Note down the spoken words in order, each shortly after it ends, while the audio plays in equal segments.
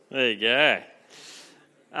There you go.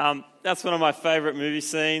 That's one of my favourite movie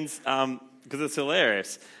scenes because it's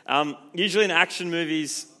hilarious. Usually in action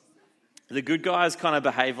movies, the good guys kind of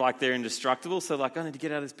behave like they're indestructible. So like, I need to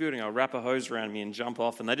get out of this building. I'll wrap a hose around me and jump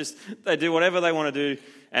off. And they do whatever they want to do.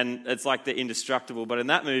 And it's like they're indestructible. But in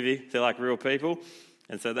that movie, they're like real people.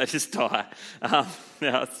 And so they just die.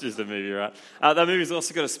 It's just a movie, right? That movie's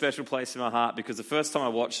also got a special place in my heart because the first time I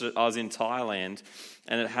watched it, I was in Thailand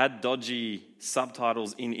and it had dodgy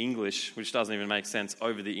subtitles in English, which doesn't even make sense,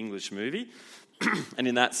 over the English movie. And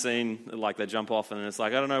in that scene, like they jump off and it's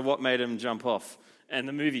like, I don't know what made them jump off. And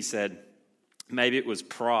the movie said, maybe it was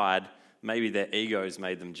pride, maybe their egos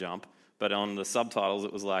made them jump. But on the subtitles,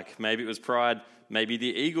 it was like, maybe it was pride, maybe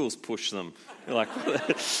the eagles pushed them. Like,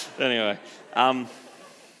 anyway.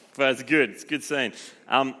 But it's good. It's a good scene.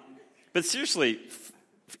 But seriously,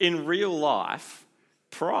 in real life,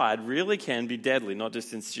 pride really can be deadly, not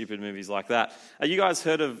just in stupid movies like that. You guys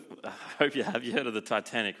heard of, I hope you have, you heard of the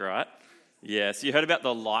Titanic, right? Yes. You heard about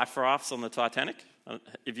the life rafts on the Titanic?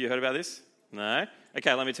 Have you heard about this? No?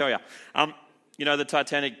 Okay, let me tell you. You know the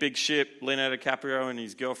Titanic, big ship, Leonardo DiCaprio and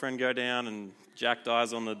his girlfriend go down and Jack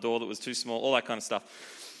dies on the door that was too small, all that kind of stuff.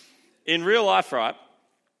 In real life, right,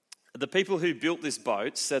 the people who built this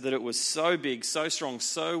boat said that it was so big, so strong,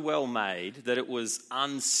 so well made that it was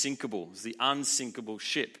unsinkable. It was the unsinkable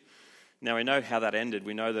ship. Now, we know how that ended.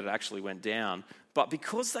 We know that it actually went down. But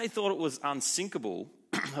because they thought it was unsinkable,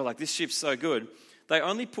 they're like, this ship's so good, they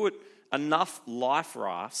only put enough life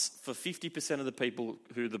rafts for 50% of the people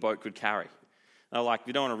who the boat could carry. They're like,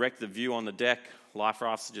 we don't want to wreck the view on the deck. Life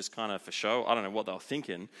rafts are just kind of for show. I don't know what they were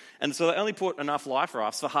thinking. And so they only put enough life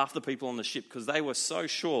rafts for half the people on the ship because they were so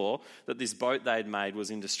sure that this boat they'd made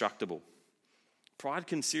was indestructible. Pride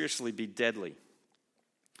can seriously be deadly.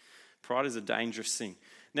 Pride is a dangerous thing.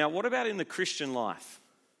 Now, what about in the Christian life?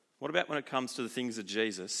 What about when it comes to the things of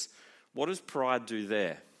Jesus? What does pride do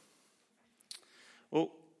there?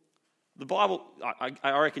 Well, the Bible,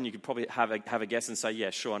 I reckon you could probably have a guess and say,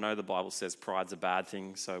 yeah, sure, I know the Bible says pride's a bad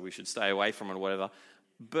thing, so we should stay away from it or whatever.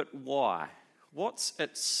 But why? What's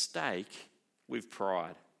at stake with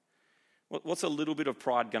pride? What's a little bit of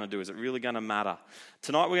pride going to do? Is it really going to matter?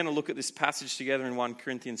 Tonight we're going to look at this passage together in 1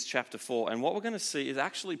 Corinthians chapter 4, and what we're going to see is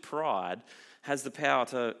actually pride has the power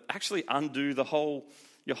to actually undo the whole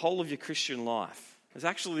of your Christian life. It's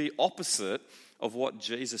actually the opposite of what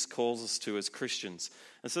Jesus calls us to as Christians.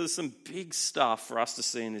 And so there's some big stuff for us to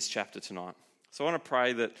see in this chapter tonight. So I want to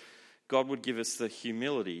pray that God would give us the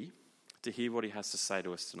humility to hear what he has to say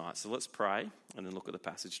to us tonight. So let's pray and then look at the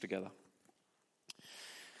passage together.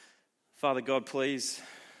 Father God, please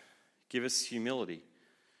give us humility.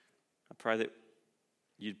 I pray that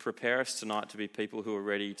you'd prepare us tonight to be people who are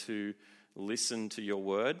ready to listen to your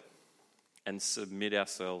word and submit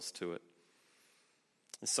ourselves to it.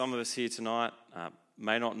 And some of us here tonight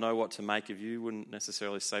may not know what to make of you, wouldn't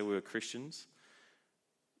necessarily say we were Christians.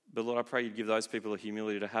 But Lord, I pray you'd give those people the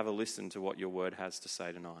humility to have a listen to what your word has to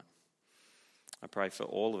say tonight. I pray for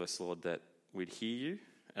all of us, Lord, that we'd hear you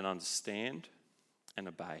and understand and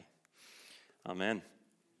obey. Amen.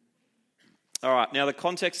 All right, now the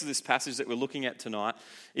context of this passage that we're looking at tonight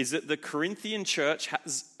is that the Corinthian church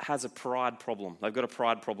has a pride problem. They've got a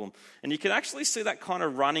pride problem. And you can actually see that kind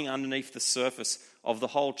of running underneath the surface of the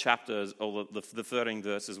whole chapter, or the 13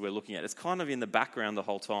 verses we're looking at. It's kind of in the background the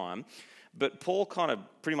whole time. But Paul kind of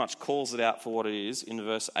pretty much calls it out for what it is in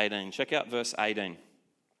verse 18. Check out verse 18.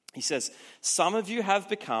 He says, some of you have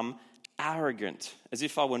become arrogant, as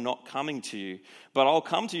if I were not coming to you. But I'll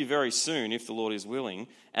come to you very soon, if the Lord is willing,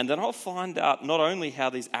 and then I'll find out not only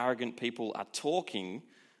how these arrogant people are talking,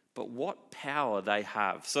 but what power they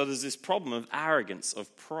have. So there's this problem of arrogance,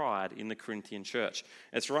 of pride in the Corinthian church.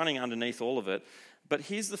 It's running underneath all of it. But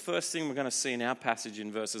here's the first thing we're going to see in our passage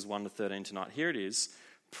in verses 1 to 13 tonight. Here it is.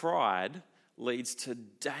 Pride leads to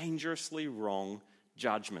dangerously wrong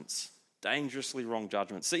judgments. Dangerously wrong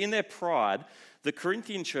judgments. So in their pride, the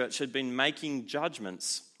Corinthian church had been making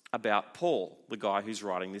judgments about Paul, the guy who's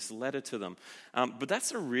writing this letter to them. But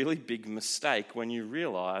that's a really big mistake when you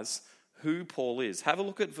realize who Paul is. Have a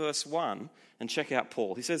look at verse 1 and check out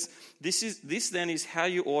Paul. He says, this then is how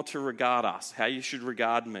you ought to regard us, how you should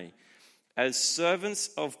regard me, as servants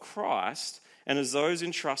of Christ and as those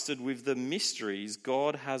entrusted with the mysteries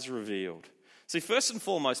God has revealed. See, first and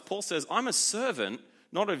foremost, Paul says, I'm a servant,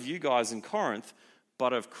 not of you guys in Corinth,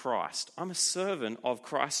 but of Christ. I'm a servant of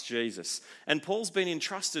Christ Jesus. And Paul's been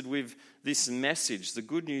entrusted with this message, the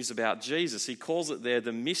good news about Jesus. He calls it there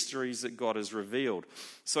the mysteries that God has revealed.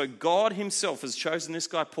 So God himself has chosen this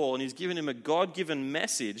guy Paul, and he's given him a God-given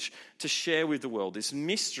message to share with the world, this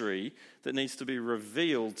mystery that needs to be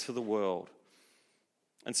revealed to the world.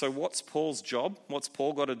 And so what's Paul's job? What's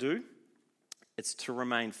Paul got to do? It's to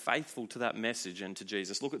remain faithful to that message and to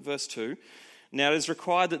Jesus. Look at verse 2. Now it is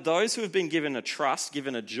required that those who have been given a trust,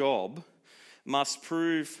 given a job, must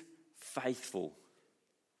prove faithful.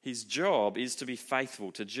 His job is to be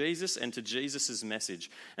faithful to Jesus and to Jesus' message.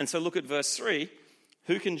 And so look at verse 3.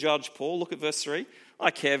 Who can judge Paul? Look at verse 3. I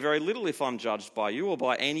care very little if I'm judged by you or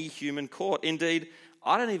by any human court. Indeed,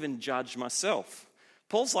 I don't even judge myself.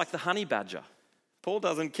 Paul's like the honey badger. Paul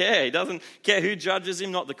doesn't care. He doesn't care who judges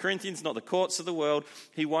him, not the Corinthians, not the courts of the world.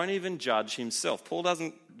 He won't even judge himself. Paul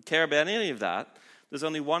doesn't care about any of that. There's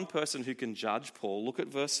only one person who can judge Paul. Look at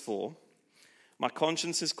verse 4. My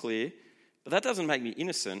conscience is clear, but that doesn't make me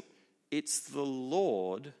innocent. It's the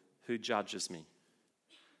Lord who judges me.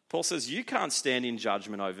 Paul says, you can't stand in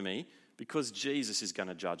judgment over me because Jesus is going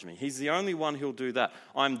to judge me. He's the only one who'll do that.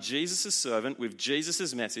 I'm Jesus' servant with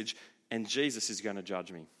Jesus' message, and Jesus is going to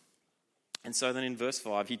judge me. And so then in verse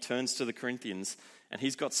 5, he turns to the Corinthians, and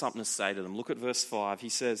he's got something to say to them. Look at verse 5. He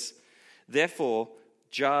says, therefore,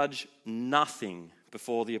 judge nothing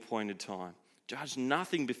before the appointed time. Judge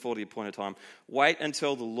nothing before the appointed time. Wait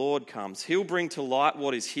until the Lord comes. He'll bring to light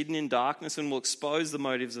what is hidden in darkness and will expose the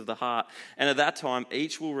motives of the heart. And at that time,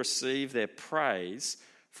 each will receive their praise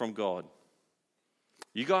from God.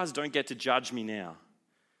 You guys don't get to judge me now.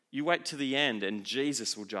 You wait to the end and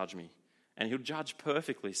Jesus will judge me. And he'll judge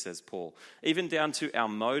perfectly, says Paul, even down to our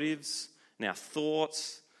motives and our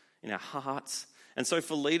thoughts, in our hearts. And so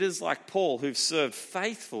for leaders like Paul who've served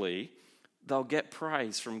faithfully, they'll get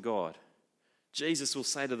praise from God. Jesus will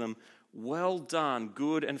say to them, well done,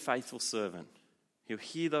 good and faithful servant. He'll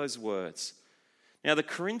hear those words. Now the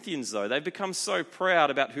Corinthians, though, they've become so proud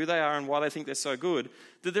about who they are and why they think they're so good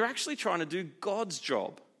that they're actually trying to do God's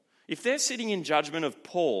job. If they're sitting in judgment of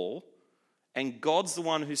Paul and God's the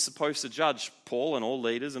one who's supposed to judge Paul and all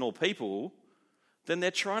leaders and all people, then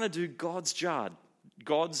they're trying to do God's job.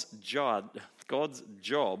 They're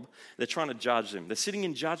trying to judge them. They're sitting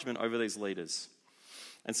in judgment over these leaders.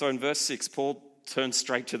 And so in verse 6, Paul turns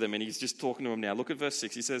straight to them and he's just talking to them now. Look at verse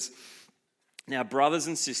 6. He says, now, brothers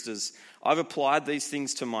and sisters, I've applied these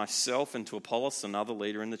things to myself and to Apollos, another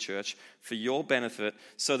leader in the church, for your benefit,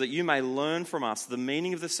 so that you may learn from us the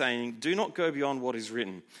meaning of the saying, do not go beyond what is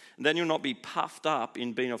written. And then you'll not be puffed up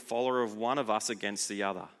in being a follower of one of us against the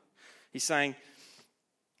other. He's saying,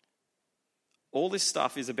 all this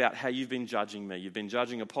stuff is about how you've been judging me. You've been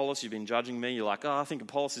judging Apollos, you've been judging me. You're like, I think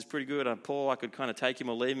Apollos is pretty good. And Paul, I could kind of take him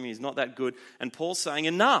or leave him. He's not that good. And Paul's saying,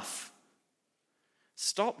 enough.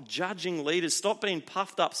 Stop judging leaders. Stop being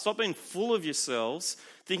puffed up. Stop being full of yourselves,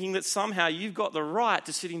 thinking that somehow you've got the right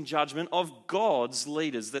to sit in judgment of God's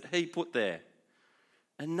leaders that he put there.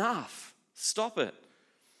 Enough. Stop it.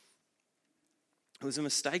 It was a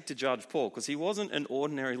mistake to judge Paul because he wasn't an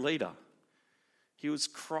ordinary leader. He was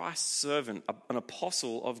Christ's servant, an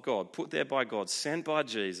apostle of God, put there by God, sent by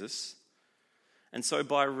Jesus. And so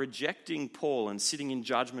by rejecting Paul and sitting in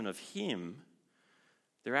judgment of him,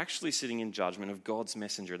 they're actually sitting in judgment of God's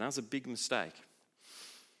messenger. And that was a big mistake.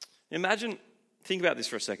 Think about this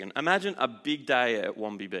for a second. Imagine a big day at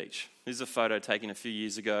Wombi Beach. This is a photo taken a few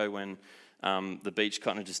years ago when the beach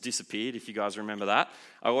kind of just disappeared, if you guys remember that.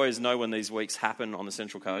 I always know when these weeks happen on the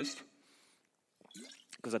Central Coast,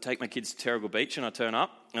 because I take my kids to Terrigal Beach and I turn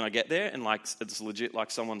up and I get there and it's legit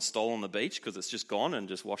like someone stolen the beach because it's just gone and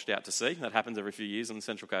just washed out to sea. That happens every few years on the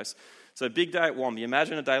Central Coast. So big day at Wombi.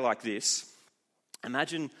 Imagine a day like this.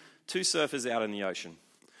 Imagine two surfers out in the ocean.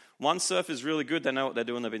 One surfer's really good. They know what they're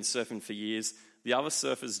doing. They've been surfing for years. The other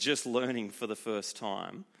surfer's just learning for the first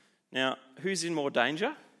time. Now, who's in more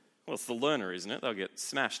danger? Well, it's the learner, isn't it? They'll get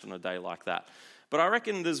smashed on a day like that. But I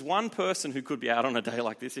reckon there's one person who could be out on a day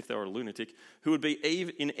like this, if they were a lunatic, who would be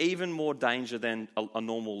in even more danger than a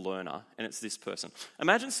normal learner, and it's this person.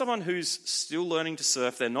 Imagine someone who's still learning to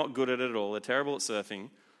surf. They're not good at it at all. They're terrible at surfing,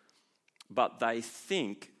 but they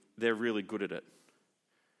think they're really good at it.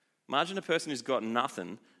 Imagine a person who's got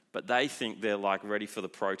nothing, but they think they're like ready for the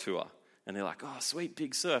pro tour. And they're like, oh, sweet,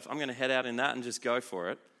 big surf. I'm going to head out in that and just go for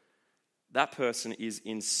it. That person is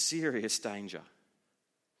in serious danger.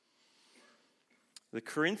 The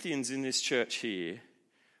Corinthians in this church here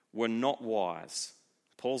were not wise.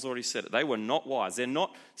 Paul's already said it. They were not wise. They're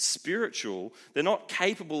not spiritual. They're not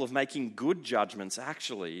capable of making good judgments,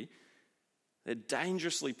 actually. They're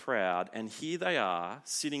dangerously proud. And here they are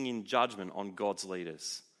sitting in judgment on God's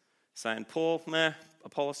leaders. Saying, Paul,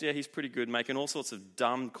 Apollos, yeah, he's pretty good, making all sorts of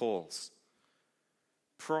dumb calls.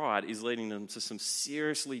 Pride is leading them to some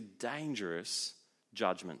seriously dangerous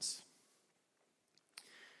judgments.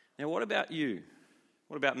 Now, what about you?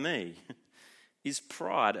 What about me? Is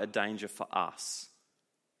pride a danger for us?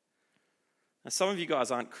 Now, some of you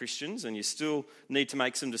guys aren't Christians and you still need to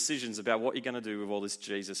make some decisions about what you're going to do with all this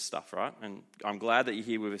Jesus stuff, right? And I'm glad that you're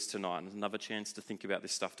here with us tonight. There's another chance to think about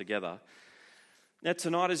this stuff together. Now,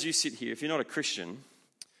 tonight as you sit here, if you're not a Christian,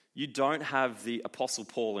 you don't have the Apostle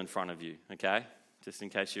Paul in front of you, okay? Just in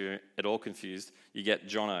case you're at all confused, you get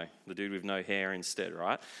Jono, the dude with no hair instead,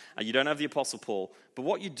 right? You don't have the Apostle Paul. But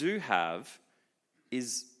what you do have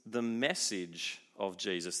is the message of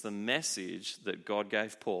Jesus, the message that God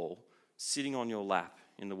gave Paul, sitting on your lap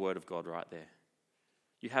in the Word of God right there.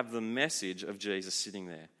 You have the message of Jesus sitting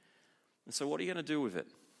there. And so what are you going to do with it?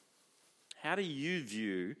 How do you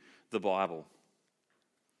view the Bible?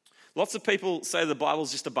 Lots of people say the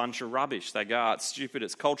Bible's just a bunch of rubbish. They go, oh, it's stupid,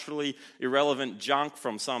 it's culturally irrelevant junk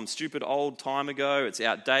from some stupid old time ago, it's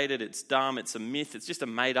outdated, it's dumb, it's a myth, it's just a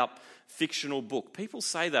made-up fictional book. People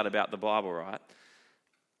say that about the Bible, right?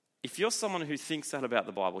 If you're someone who thinks that about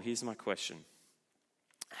the Bible, here's my question.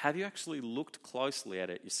 Have you actually looked closely at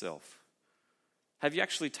it yourself? Have you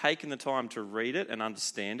actually taken the time to read it and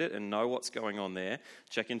understand it and know what's going on there,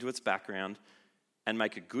 check into its background, and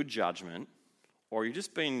make a good judgment? Or are you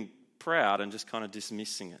just being proud and just kind of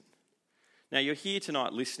dismissing it? Now, you're here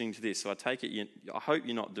tonight listening to this, so I hope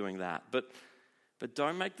you're not doing that. But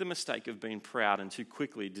don't make the mistake of being proud and too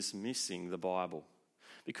quickly dismissing the Bible.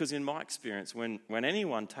 Because in my experience, when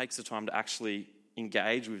anyone takes the time to actually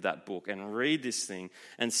engage with that book and read this thing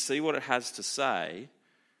and see what it has to say,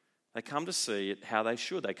 they come to see it how they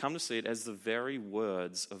should. They come to see it as the very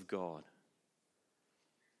words of God.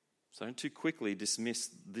 So don't too quickly dismiss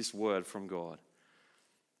this word from God.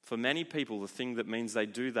 For many people, the thing that means they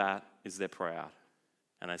do that is they're proud.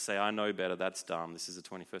 And they say, I know better, that's dumb, this is the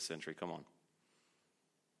 21st century, come on.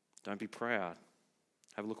 Don't be proud.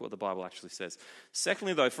 Have a look at what the Bible actually says.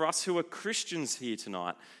 Secondly, though, for us who are Christians here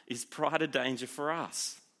tonight, is pride a danger for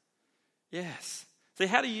us? Yes. So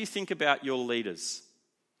how do you think about your leaders?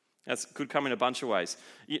 That could come in a bunch of ways.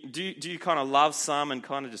 Do you kind of love some and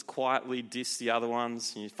kind of just quietly diss the other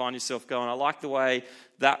ones? You find yourself going, I like the way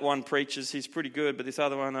that one preaches, he's pretty good, but this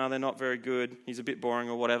other one, no, they're not very good, he's a bit boring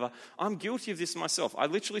or whatever. I'm guilty of this myself. I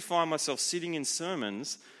literally find myself sitting in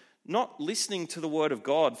sermons not listening to the word of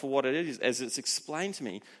God for what it is as it's explained to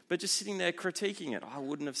me, but just sitting there critiquing it. I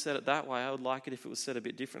wouldn't have said it that way. I would like it if it was said a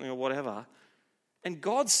bit differently or whatever. And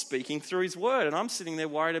God's speaking through his word, and I'm sitting there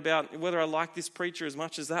worried about whether I like this preacher as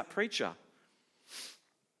much as that preacher.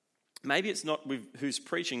 Maybe it's not with who's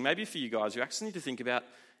preaching. Maybe for you guys, you actually need to think about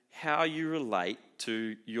how you relate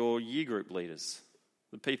to your year group leaders,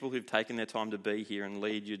 the people who've taken their time to be here and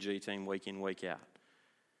lead your G team week in, week out.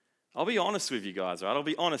 I'll be honest with you guys, right? I'll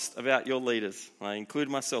be honest about your leaders. I include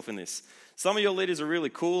myself in this. Some of your leaders are really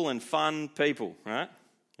cool and fun people, right?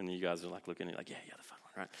 And you guys are like looking at it like, yeah, the fun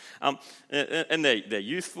one, right? And they're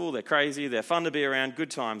youthful, they're crazy, they're fun to be around, good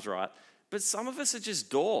times, right? But some of us are just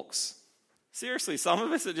dorks. Seriously, some of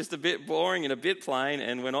us are just a bit boring and a bit plain,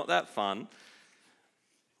 and we're not that fun.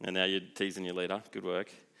 And now you're teasing your leader. Good work.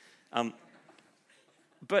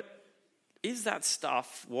 But is that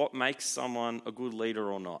stuff what makes someone a good leader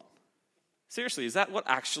or not? Seriously, is that what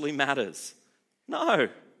actually matters? No.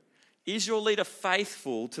 Is your leader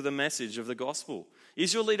faithful to the message of the gospel?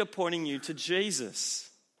 Is your leader pointing you to Jesus?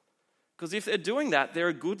 Because if they're doing that, they're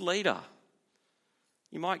a good leader.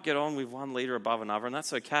 You might get on with one leader above another, and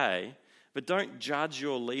that's okay, but don't judge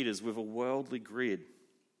your leaders with a worldly grid.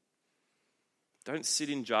 Don't sit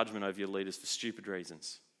in judgment over your leaders for stupid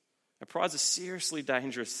reasons. Now, pride's a seriously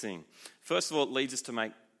dangerous thing. First of all, it leads us to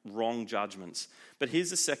make wrong judgments. But here's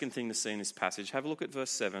the second thing to see in this passage. Have a look at verse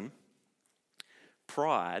 7.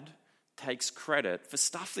 Pride takes credit for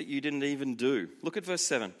stuff that you didn't even do. Look at verse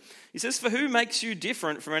 7. He says, for who makes you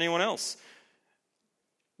different from anyone else?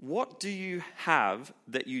 What do you have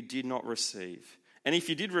that you did not receive? And if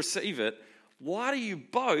you did receive it, why do you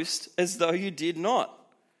boast as though you did not?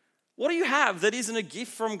 What do you have that isn't a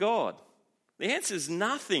gift from God? The answer is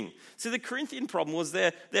nothing. So the Corinthian problem was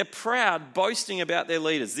they're proud, boasting about their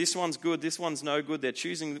leaders. This one's good, this one's no good. They're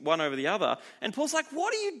choosing one over the other. And Paul's like,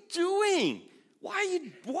 what are you doing? Why are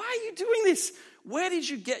you doing this? Where did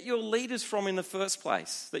you get your leaders from in the first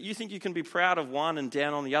place? That you think you can be proud of one and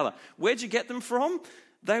down on the other. Where'd you get them from?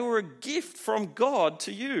 They were a gift from God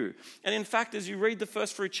to you. And in fact, as you read the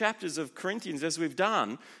first 3 chapters of Corinthians, as we've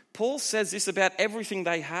done, Paul says this about everything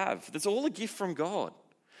they have. It's all a gift from God.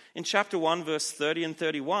 In chapter 1, verse 30 and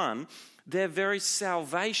 31, their very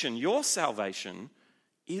salvation, your salvation,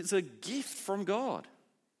 is a gift from God.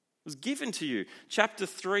 It was given to you. Chapter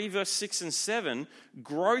 3, verse 6 and 7,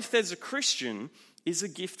 growth as a Christian is a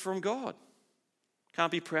gift from God.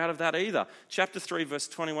 Can't be proud of that either. Chapter 3, verse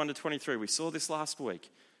 21 to 23, we saw this last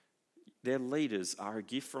week. Their leaders are a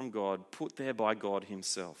gift from God, put there by God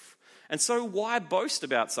himself. And so why boast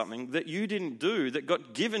about something that you didn't do, that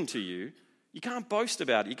got given to you? You can't boast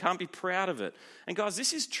about it. You can't be proud of it. And guys,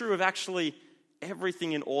 this is true of actually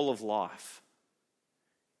everything in all of life.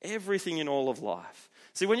 Everything in all of life.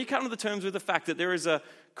 See, when you come to the terms with the fact that there is a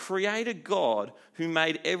creator God who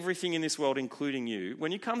made everything in this world, including you,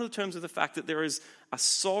 when you come to the terms with the fact that there is a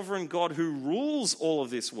sovereign God who rules all of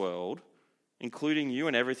this world, including you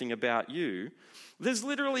and everything about you, there's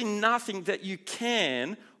literally nothing that you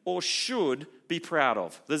can or should be proud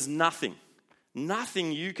of. There's nothing.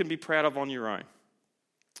 Nothing you can be proud of on your own.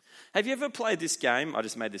 Have you ever played this game? I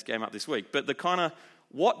just made this game up this week, but the kind of,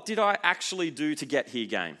 what did I actually do to get here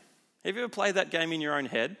game? Have you ever played that game in your own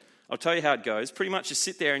head? I'll tell you how it goes. Pretty much you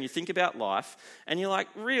sit there and you think about life and you're like,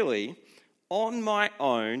 really, on my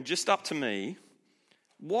own, just up to me,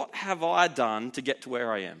 what have I done to get to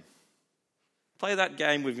where I am? Play that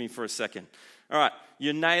game with me for a second. All right,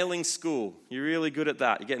 you're nailing school. You're really good at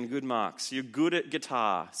that. You're getting good marks. You're good at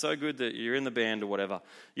guitar. So good that you're in the band or whatever.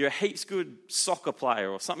 You're a heaps good soccer player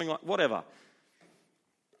or something like whatever.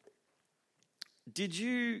 Did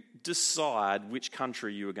you decide which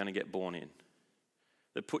country you were going to get born in?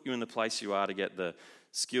 That put you in the place you are to get the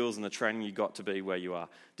skills and the training you got to be where you are?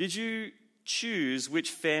 Did you choose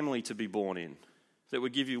which family to be born in that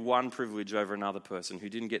would give you one privilege over another person who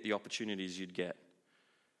didn't get the opportunities you'd get?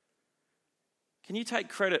 Can you take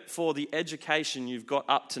credit for the education you've got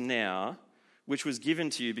up to now, which was given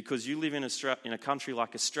to you because you live in a country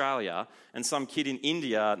like Australia and some kid in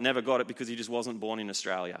India never got it because he just wasn't born in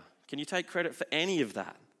Australia? Can you take credit for any of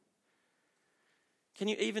that? Can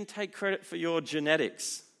you even take credit for your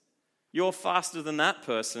genetics? You're faster than that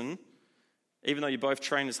person, even though you both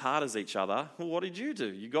train as hard as each other. Well, what did you do?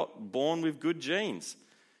 You got born with good genes.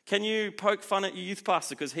 Can you poke fun at your youth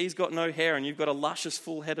pastor because he's got no hair and you've got a luscious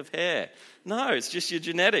full head of hair? No, it's just your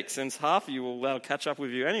genetics, and half of you will catch up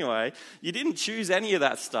with you anyway. You didn't choose any of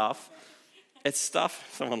that stuff. It's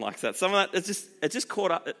stuff, someone likes that. Some of that, it just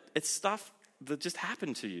caught up. It's stuff that just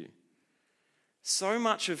happened to you. So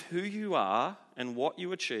much of who you are and what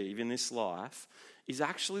you achieve in this life is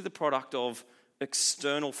actually the product of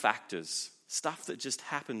external factors, stuff that just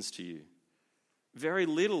happens to you. Very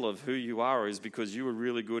little of who you are is because you were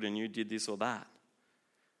really good and you did this or that.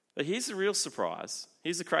 But here's the real surprise.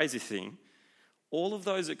 Here's the crazy thing. All of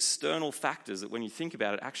those external factors that when you think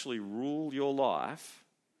about it actually rule your life,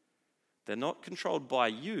 they're not controlled by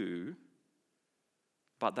you,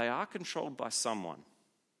 but they are controlled by someone.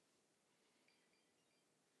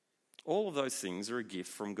 All of those things are a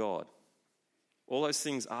gift from God. All those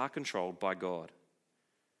things are controlled by God.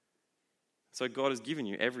 So God has given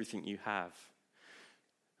you everything you have.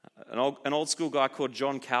 An old school guy called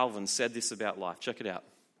John Calvin said this about life. Check it out.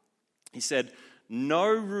 He said, "No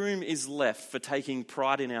room is left for taking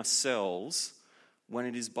pride in ourselves when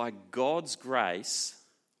it is by God's grace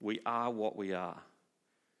we are what we are."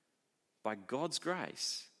 By God's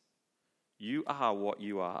grace, you are what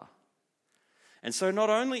you are. And so not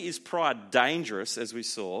only is pride dangerous, as we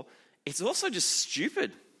saw, it's also just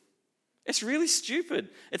stupid. It's really stupid.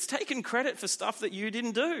 It's taking credit for stuff that you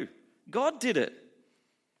didn't do. God did it.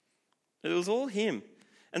 It was all him.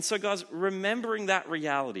 And so, guys, remembering that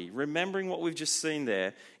reality, remembering what we've just seen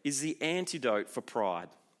there, is the antidote for pride.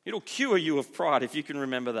 It'll cure you of pride if you can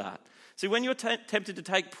remember that. See, when you're tempted to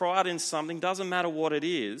take pride in something, doesn't matter what it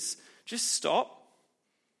is, just stop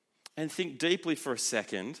and think deeply for a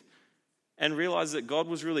second and realize that God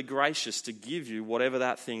was really gracious to give you whatever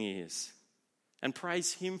that thing is. And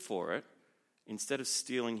praise him for it instead of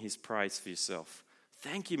stealing his praise for yourself.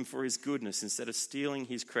 Thank him for his goodness instead of stealing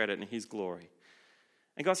his credit and his glory.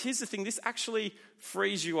 And guys, here's the thing. This actually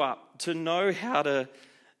frees you up to know how to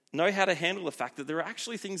handle the fact that there are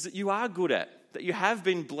actually things that you are good at, that you have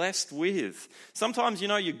been blessed with. Sometimes you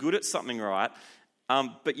know you're good at something, right?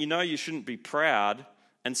 But you know you shouldn't be proud.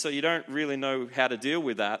 And so you don't really know how to deal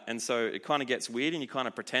with that. And so it kind of gets weird and you kind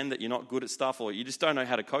of pretend that you're not good at stuff or you just don't know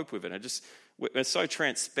how to cope with it. We're so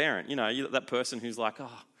transparent. You know, you're that person who's like,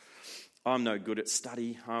 oh, I'm no good at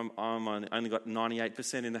study. I'm only got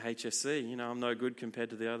 98% in the HSC. You know, I'm no good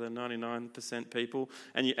compared to the other 99% people.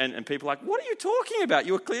 And people are like, what are you talking about?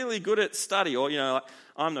 You're clearly good at study. Or, you know, like,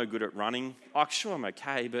 I'm no good at running. Oh, sure, I'm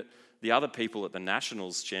okay, but the other people at the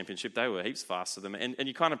Nationals Championship, they were heaps faster than me. And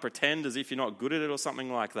you kind of pretend as if you're not good at it or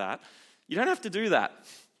something like that. You don't have to do that.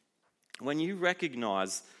 When you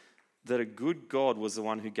recognize that a good God was the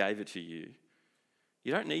one who gave it to you,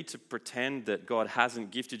 you don't need to pretend that God hasn't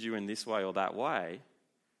gifted you in this way or that way.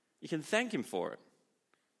 You can thank him for it.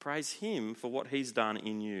 Praise him for what he's done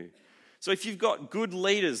in you. So if you've got good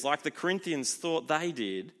leaders like the Corinthians thought they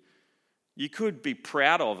did, You could be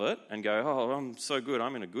proud of it and go, oh, I'm so good,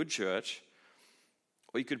 I'm in a good church.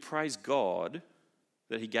 Or you could praise God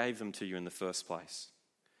that he gave them to you in the first place.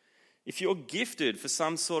 If you're gifted for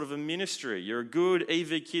some sort of a ministry, you're a good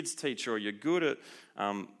EV Kids teacher, or you're good at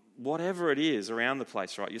whatever it is around the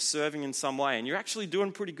place, right? You're serving in some way and you're actually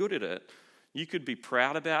doing pretty good at it. You could be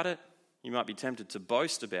proud about it. You might be tempted to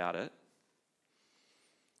boast about it.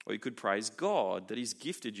 Or you could praise God that he's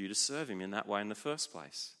gifted you to serve him in that way in the first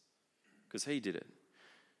place, because he did it.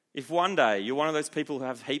 If one day you're one of those people who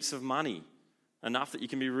have heaps of money, enough that you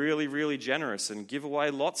can be really, really generous and give away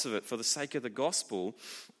lots of it for the sake of the gospel,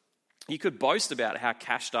 you could boast about how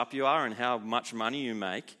cashed up you are and how much money you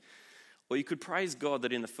make. Or you could praise God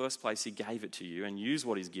that in the first place he gave it to you and use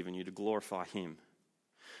what he's given you to glorify him.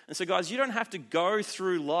 And so, guys, you don't have to go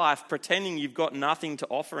through life pretending you've got nothing to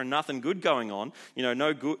offer and nothing good going on. You know,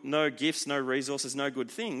 no gifts, no resources, no good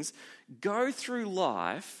things. Go through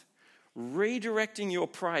life redirecting your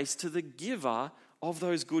praise to the giver of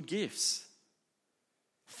those good gifts.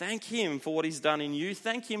 Thank him for what he's done in you.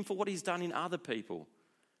 Thank him for what he's done in other people,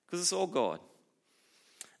 because it's all God.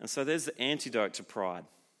 And so there's the antidote to pride.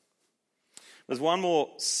 There's one more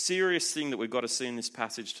serious thing that we've got to see in this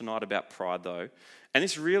passage tonight about pride, though. And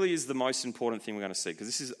this really is the most important thing we're going to see, because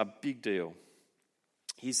this is a big deal.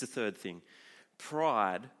 Here's the third thing.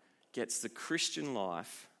 Pride gets the Christian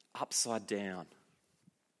life upside down.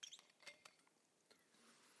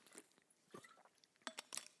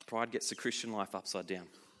 Pride gets the Christian life upside down.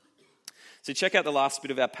 So check out the last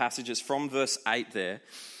bit of our passages from verse 8 there.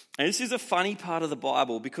 And this is a funny part of the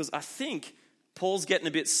Bible, because I think Paul's getting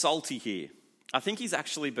a bit salty here. I think he's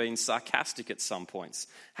actually been sarcastic at some points.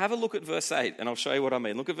 Have a look at verse 8 and I'll show you what I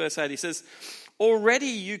mean. Look at verse 8. He says, already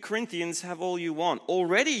you Corinthians have all you want.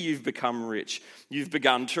 Already you've become rich. You've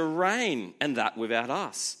begun to reign, and that without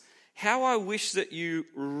us. How I wish that you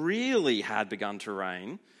really had begun to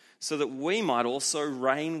reign, so that we might also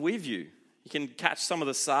reign with you. You can catch some of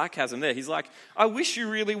the sarcasm there. He's like, I wish you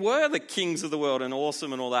really were the kings of the world and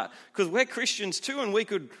awesome and all that, because we're Christians too and we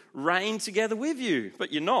could reign together with you.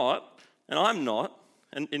 But you're not, and I'm not.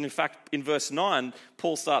 And in fact, in verse 9,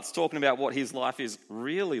 Paul starts talking about what his life is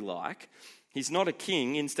really like. He's not a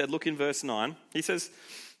king. Instead, look in verse 9. He says,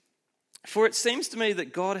 for it seems to me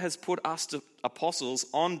that God has put us apostles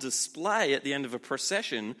on display at the end of a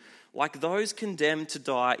procession, like those condemned to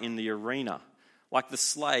die in the arena, like the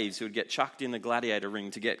slaves who would get chucked in the gladiator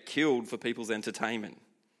ring to get killed for people's entertainment.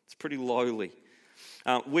 It's pretty lowly.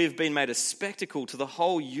 We've been made a spectacle to the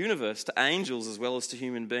whole universe, to angels as well as to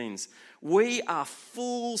human beings. We are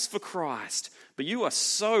fools for Christ, but you are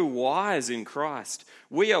so wise in Christ.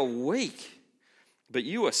 We are weak, but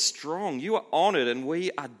you are strong. You are honored, and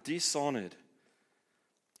we are dishonored.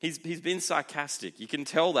 He's been sarcastic. You can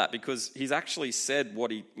tell that because he's actually said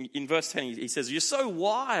in verse 10, he says, you're so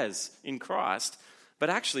wise in Christ. But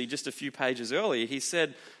actually, just a few pages earlier, he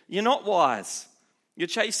said, you're not wise. You're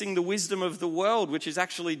chasing the wisdom of the world, which is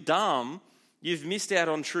actually dumb. You've missed out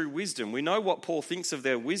on true wisdom. We know what Paul thinks of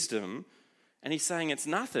their wisdom, and he's saying it's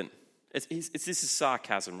nothing. This is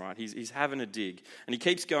sarcasm, right? He's having a dig. And he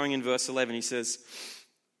keeps going in verse 11. He says,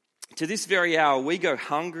 to this very hour, we go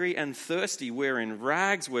hungry and thirsty. We're in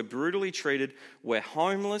rags. We're brutally treated. We're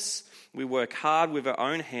homeless. We work hard with our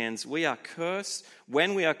own hands. We are cursed.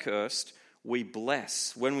 When we are cursed, we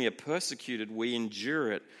bless. When we are persecuted, we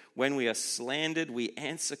endure it. When we are slandered, we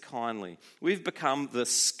answer kindly. We've become the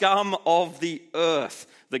scum of the earth,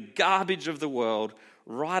 the garbage of the world,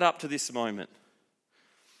 right up to this moment.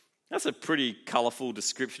 That's a pretty colourful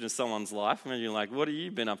description of someone's life. I mean, you're like, what have you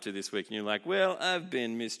been up to this week? And you're like, well, I've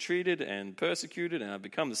been mistreated and persecuted and I've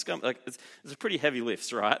become the scum. Like, it's a pretty heavy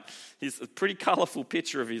lift, right? It's a pretty colourful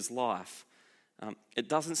picture of his life. It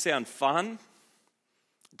doesn't sound fun.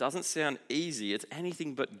 It doesn't sound easy. It's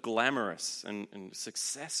anything but glamorous and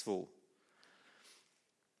successful.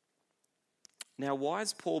 Now, why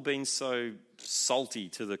is Paul being so salty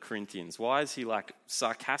to the Corinthians? Why is he like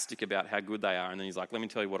sarcastic about how good they are? And then he's like, let me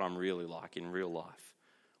tell you what I'm really like in real life.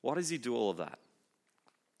 Why does he do all of that?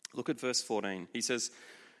 Look at verse 14. He says,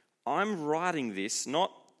 I'm writing this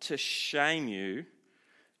not to shame you,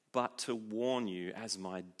 but to warn you as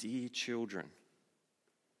my dear children.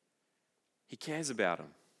 He cares about them.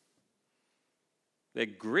 They're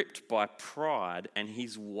gripped by pride and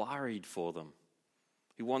he's worried for them.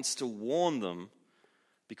 He wants to warn them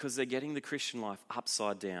because they're getting the Christian life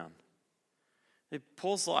upside down.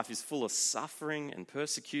 Paul's life is full of suffering and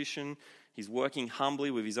persecution. He's working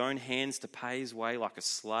humbly with his own hands to pay his way like a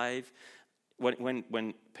slave.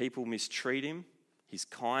 When people mistreat him, he's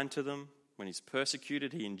kind to them. When he's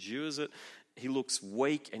persecuted, he endures it. He looks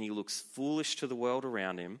weak and he looks foolish to the world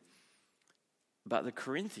around him. But the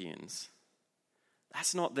Corinthians,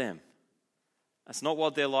 that's not them. That's not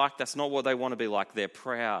what they're like. That's not what they want to be like. They're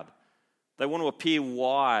proud. They want to appear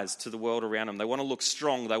wise to the world around them. They want to look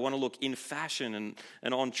strong. They want to look in fashion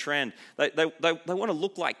and on trend. They want to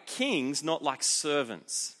look like kings, not like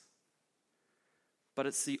servants. But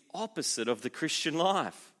it's the opposite of the Christian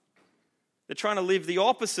life. They're trying to live the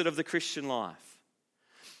opposite of the Christian life.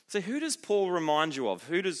 So who does Paul remind you of?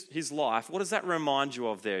 Who does his life, what does that remind you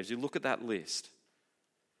of there as you look at that list?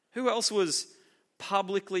 Who else was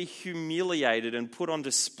publicly humiliated and put on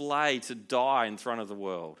display to die in front of the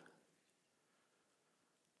world?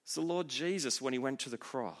 It's the Lord Jesus when he went to the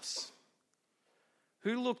cross.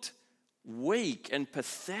 Who looked weak and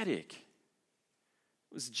pathetic?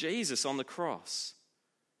 It was Jesus on the cross.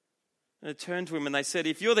 And they turned to him and they said,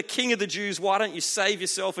 if you're the king of the Jews, why don't you save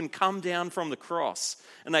yourself and come down from the cross?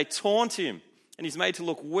 And they taunt him, and he's made to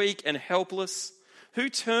look weak and helpless. Who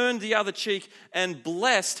turned the other cheek and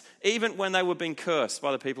blessed even when they were being cursed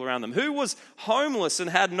by the people around them? Who was homeless and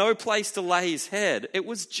had no place to lay his head? It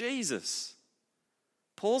was Jesus.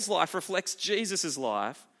 Paul's life reflects Jesus'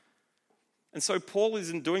 life. And so Paul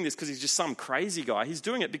isn't doing this because he's just some crazy guy. He's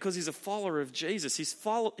doing it because he's a follower of Jesus. He's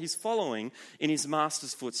following in his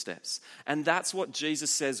master's footsteps. And that's what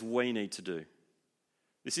Jesus says we need to do.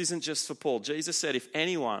 This isn't just for Paul. Jesus said, if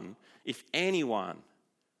anyone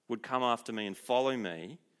would come after me and follow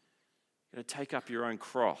me, you've got to take up your own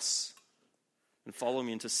cross and follow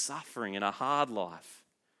me into suffering and a hard life.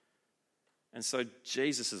 And so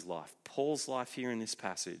Jesus' life, Paul's life here in this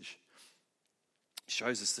passage,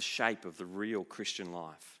 shows us the shape of the real Christian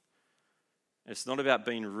life. And it's not about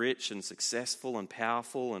being rich and successful and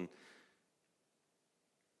powerful, and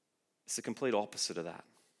it's the complete opposite of that.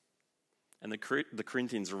 And the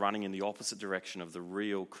Corinthians are running in the opposite direction of the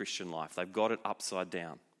real Christian life. They've got it upside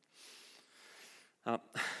down.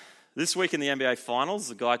 This week in the NBA Finals,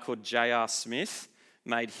 a guy called J.R. Smith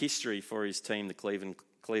made history for his team, the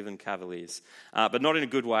Cleveland Cavaliers, but not in a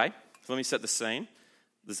good way. So let me set the scene.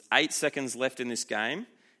 There's 8 seconds left in this game,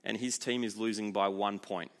 and his team is losing by 1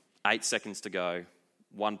 point. 8 seconds to go,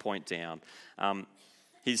 1 point down.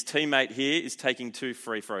 His teammate here is taking 2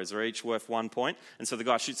 free throws. They're each worth 1 point. And so the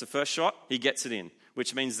guy shoots the first shot, he gets it in,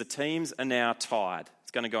 which means the teams are now tied.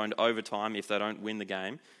 It's going to go into overtime if they don't win the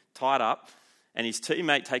game. Tied up. And his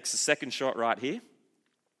teammate takes the second shot right here,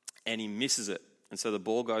 and he misses it. And so the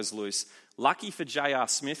ball goes loose. Lucky for J.R.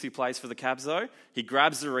 Smith, who plays for the Cavs, though, he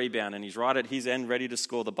grabs the rebound and he's right at his end ready to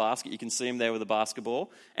score the basket. You can see him there with the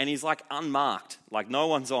basketball. And he's like unmarked, like no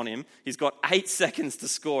one's on him. He's got 8 seconds to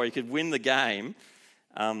score. He could win the game.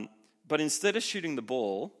 But instead of shooting the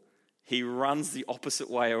ball, he runs the opposite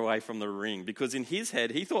way away from the ring because in his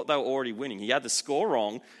head, he thought they were already winning. He had the score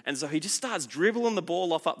wrong, and so he just starts dribbling the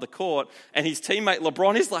ball off up the court, and his teammate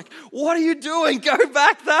LeBron is like, what are you doing? Go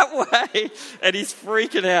back that way. And he's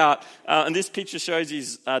freaking out. And this picture shows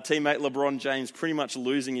his teammate LeBron James pretty much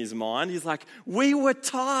losing his mind. He's like, we were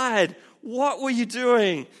tied. What were you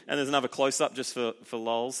doing? And there's another close-up just for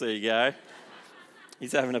lols. There you go.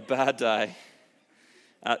 He's having a bad day.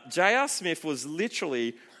 J.R. Smith was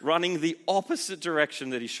literally running the opposite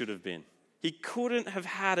direction that he should have been. He couldn't have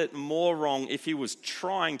had it more wrong if he was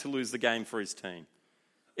trying to lose the game for his team.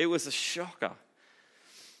 It was a shocker.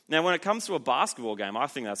 Now, when it comes to a basketball game, I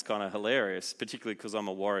think that's kind of hilarious, particularly because I'm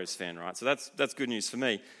a Warriors fan, right? So that's good news for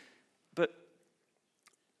me. But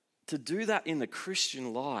to do that in the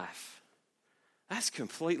Christian life, that's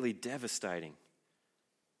completely devastating.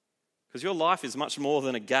 Because your life is much more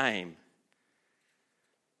than a game.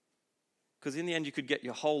 Because in the end, you could get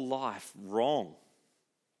your whole life wrong.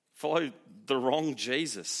 Follow the wrong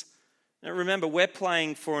Jesus. Now remember, we're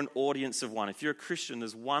playing for an audience of one. If you're a Christian,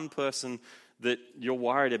 there's one person that you're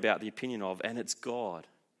worried about the opinion of, and it's God.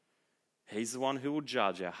 He's the one who will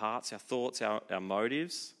judge our hearts, our thoughts, our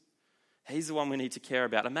motives. He's the one we need to care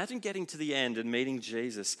about. Imagine getting to the end and meeting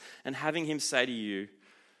Jesus and having him say to you,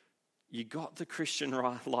 you got the Christian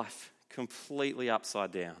life completely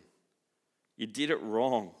upside down. You did it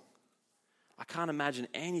wrong. I can't imagine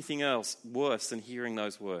anything else worse than hearing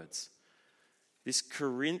those words. This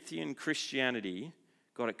Corinthian Christianity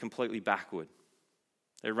got it completely backward.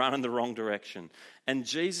 They run in the wrong direction. And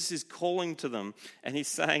Jesus is calling to them and he's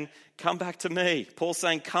saying, come back to me. Paul's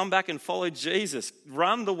saying, come back and follow Jesus.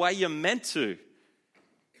 Run the way you're meant to.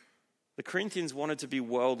 The Corinthians wanted to be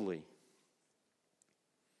worldly.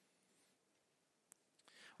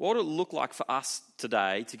 What would it look like for us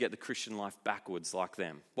today to get the Christian life backwards like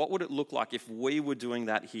them? What would it look like if we were doing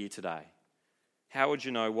that here today? How would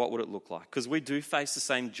you know? What would it look like? Because we do face the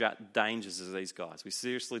same dangers as these guys. We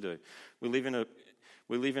seriously do. We live in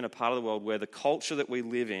a part of the world where the culture that we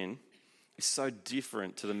live in is so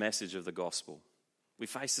different to the message of the gospel. We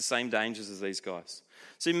face the same dangers as these guys.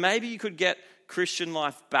 So maybe you could get Christian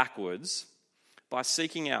life backwards by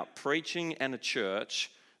seeking out preaching and a church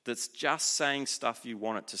that's just saying stuff you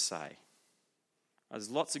want it to say. There's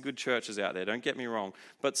lots of good churches out there, don't get me wrong.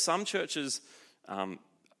 But some churches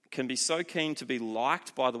can be so keen to be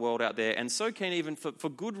liked by the world out there, and so keen even for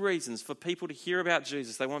good reasons, for people to hear about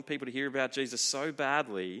Jesus. They want people to hear about Jesus so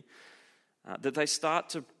badly that they start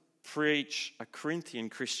to preach a Corinthian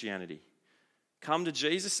Christianity. Come to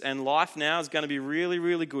Jesus and life now is going to be really,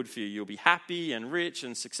 really good for you. You'll be happy and rich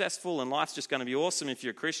and successful and life's just going to be awesome if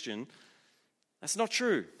you're a Christian. That's not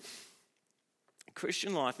true.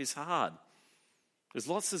 Christian life is hard. There's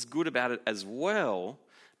lots that's good about it as well,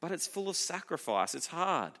 but it's full of sacrifice. It's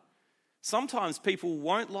hard. Sometimes people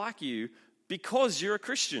won't like you because you're a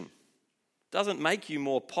Christian. It doesn't make you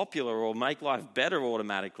more popular or make life better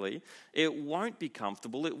automatically. It won't be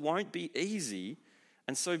comfortable. It won't be easy.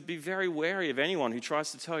 And so be very wary of anyone who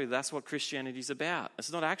tries to tell you that's what Christianity is about.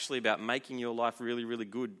 It's not actually about making your life really, really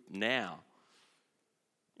good now,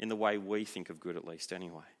 in the way we think of good, at least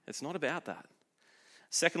anyway. It's not about that.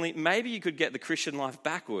 Secondly, maybe you could get the Christian life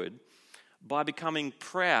backward by becoming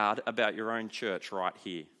proud about your own church right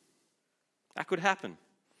here. That could happen.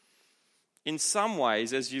 In some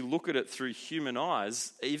ways, as you look at it through human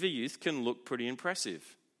eyes, Eva Youth can look pretty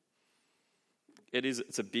impressive.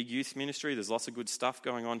 It's a big youth ministry. There's lots of good stuff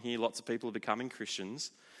going on here. Lots of people are becoming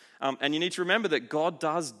Christians. And you need to remember that God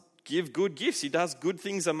does give good gifts. He does good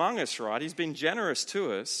things among us, right? He's been generous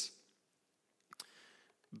to us.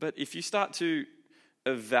 But if you start to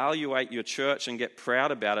evaluate your church and get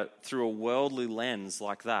proud about it through a worldly lens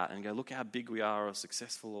like that and go, look how big we are or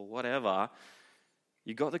successful or whatever,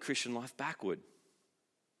 you got the Christian life backward.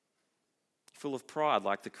 Full of pride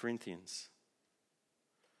like the Corinthians.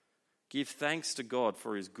 Give thanks to God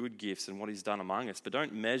for his good gifts and what he's done among us, but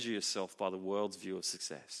don't measure yourself by the world's view of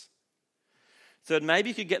success. Third, maybe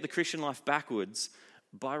you could get the Christian life backwards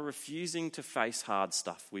by refusing to face hard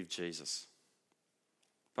stuff with Jesus.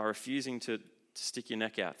 By refusing to stick your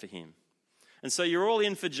neck out for him. And so you're all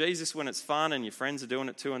in for Jesus when it's fun and your friends are doing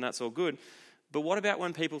it too and that's all good. But what about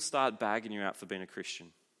when people start bagging you out for being a Christian?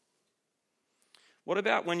 What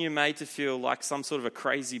about when you're made to feel like some sort of a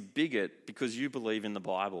crazy bigot because you believe in the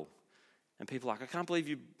Bible? And people are like, I can't believe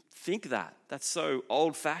you think that. That's so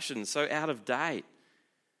old-fashioned, so out of date.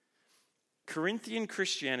 Corinthian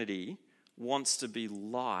Christianity wants to be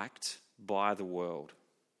liked by the world.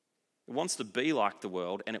 It wants to be like the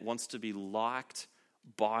world, and it wants to be liked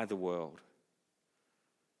by the world.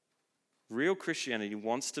 Real Christianity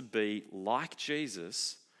wants to be like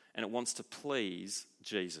Jesus, and it wants to please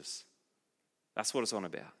Jesus. That's what it's on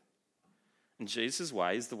about. And Jesus'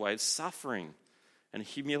 way is the way of suffering and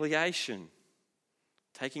humiliation,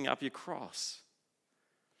 taking up your cross.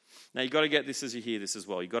 Now, you've got to get this as you hear this as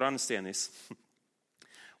well. You've got to understand this.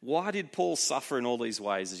 Why did Paul suffer in all these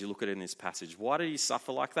ways as you look at it in this passage? Why did he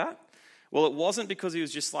suffer like that? Well, it wasn't because he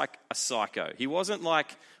was just like a psycho. He wasn't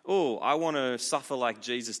like, oh, I want to suffer like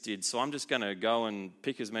Jesus did, so I'm just going to go and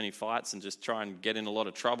pick as many fights and just try and get in a lot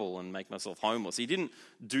of trouble and make myself homeless. He didn't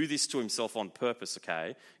do this to himself on purpose,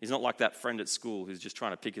 okay? He's not like that friend at school who's just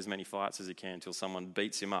trying to pick as many fights as he can until someone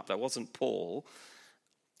beats him up. That wasn't Paul.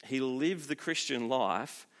 He lived the Christian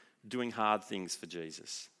life doing hard things for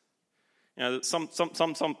Jesus. You know, some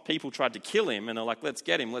people tried to kill him and they're like, let's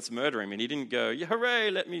get him, let's murder him. And he didn't go, yeah, hooray,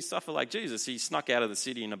 let me suffer like Jesus. He snuck out of the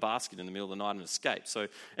city in a basket in the middle of the night and escaped. So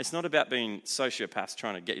it's not about being sociopaths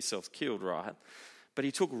trying to get yourselves killed, right? But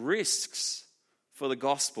he took risks for the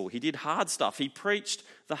gospel. He did hard stuff. He preached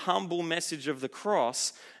the humble message of the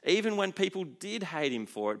cross, even when people did hate him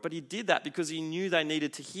for it. But he did that because he knew they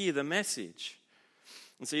needed to hear the message.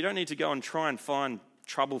 And so you don't need to go and try and find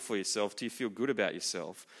trouble for yourself till you feel good about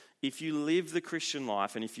yourself. If you live the Christian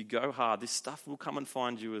life and if you go hard, this stuff will come and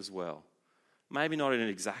find you as well. Maybe not in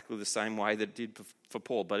exactly the same way that it did for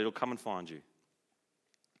Paul, but it'll come and find you.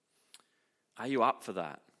 Are you up for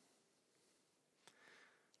that?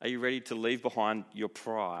 Are you ready to leave behind your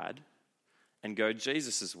pride and go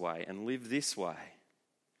Jesus' way and live this way?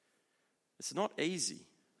 It's not easy.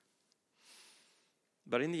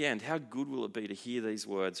 But in the end, how good will it be to hear these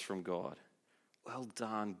words from God? Well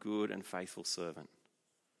done, good and faithful servant.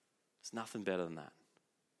 There's nothing better than that.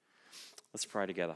 Let's pray together.